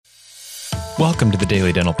Welcome to the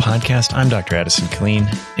Daily Dental Podcast. I'm Dr. Addison Killeen,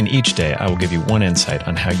 and each day I will give you one insight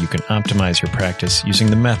on how you can optimize your practice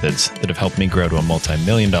using the methods that have helped me grow to a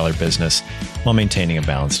multi-million-dollar business while maintaining a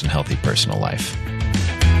balanced and healthy personal life.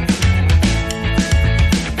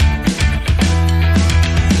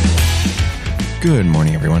 Good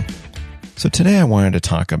morning, everyone. So today I wanted to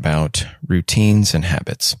talk about routines and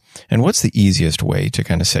habits, and what's the easiest way to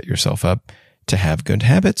kind of set yourself up to have good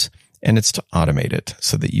habits. And it's to automate it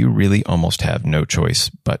so that you really almost have no choice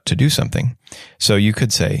but to do something. So you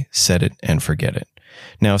could say, set it and forget it.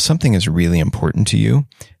 Now, if something is really important to you,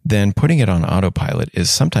 then putting it on autopilot is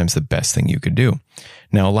sometimes the best thing you could do.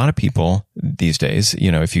 Now, a lot of people these days,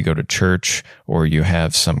 if you go to church or you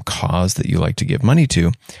have some cause that you like to give money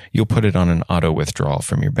to, you'll put it on an auto withdrawal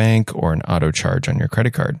from your bank or an auto charge on your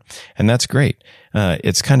credit card. And that's great.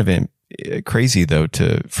 It's kind of crazy though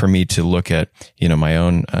for me to look at my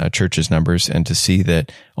own church's numbers and to see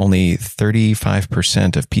that only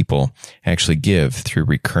 35% of people actually give through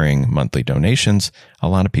recurring monthly donations. A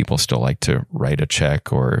lot of people still like to write a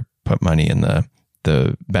check or put money in the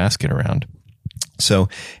basket around. So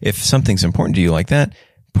if something's important to you like that,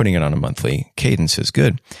 putting it on a monthly cadence is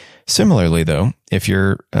good. Similarly though, if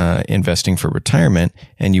you're investing for retirement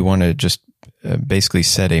and you want to just basically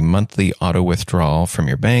set a monthly auto withdrawal from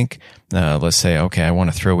your bank. Let's say, okay, I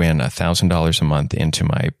want to throw in $1,000 a month into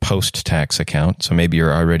my post-tax account. So maybe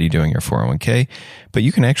you're already doing your 401k, but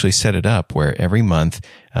you can actually set it up where every month,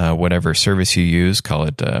 whatever service you use, call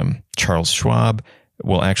it Charles Schwab,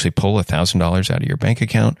 will actually pull $1,000 out of your bank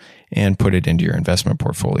account and put it into your investment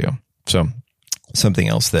portfolio. So something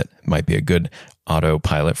else that might be a good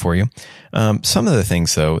autopilot for you. Some of the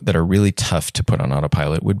things, though, that are really tough to put on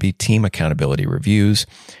autopilot would be team accountability reviews,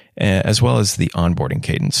 as well as the onboarding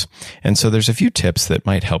cadence. And so there's a few tips that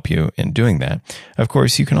might help you in doing that. Of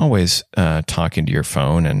course, you can always talk into your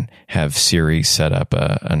phone and have Siri set up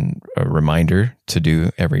a reminder to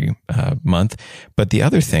do every month. But the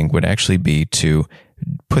other thing would actually be to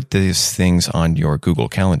put these things on your Google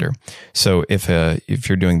Calendar. So if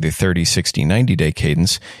you're doing the 30, 60, 90-day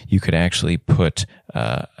cadence, you could actually put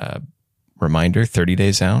a reminder 30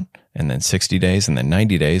 days out, and then 60 days, and then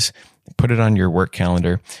 90 days. Put it on your work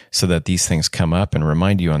calendar so that these things come up and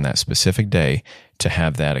remind you on that specific day to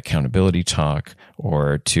have that accountability talk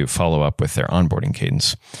or to follow up with their onboarding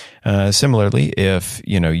cadence. Similarly, if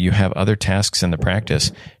you have other tasks in the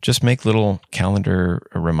practice, just make little calendar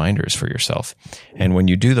reminders for yourself. And when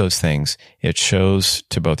you do those things, it shows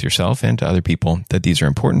to both yourself and to other people that these are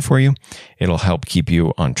important for you. It'll help keep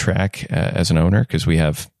you on track as an owner, because we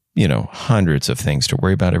have hundreds of things to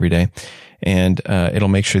worry about every day. And it'll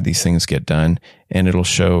make sure these things get done, and it'll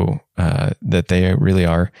show that they really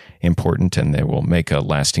are important, and they will make a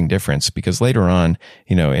lasting difference. Because later on,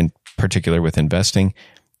 in particular with investing,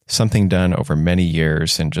 something done over many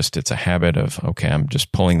years and just it's a habit of, okay, I'm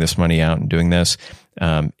just pulling this money out and doing this,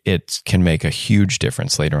 it can make a huge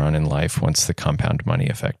difference later on in life once the compound money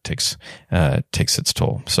effect takes its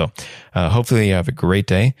toll. So hopefully you have a great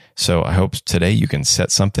day. So I hope today you can set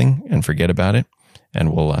something and forget about it.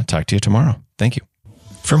 And we'll talk to you tomorrow. Thank you.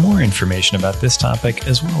 For more information about this topic,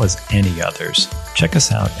 as well as any others, check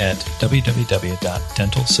us out at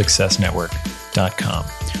www.dentalsuccessnetwork.com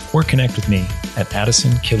or connect with me at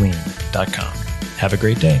addisonkilleen.com. Have a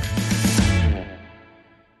great day.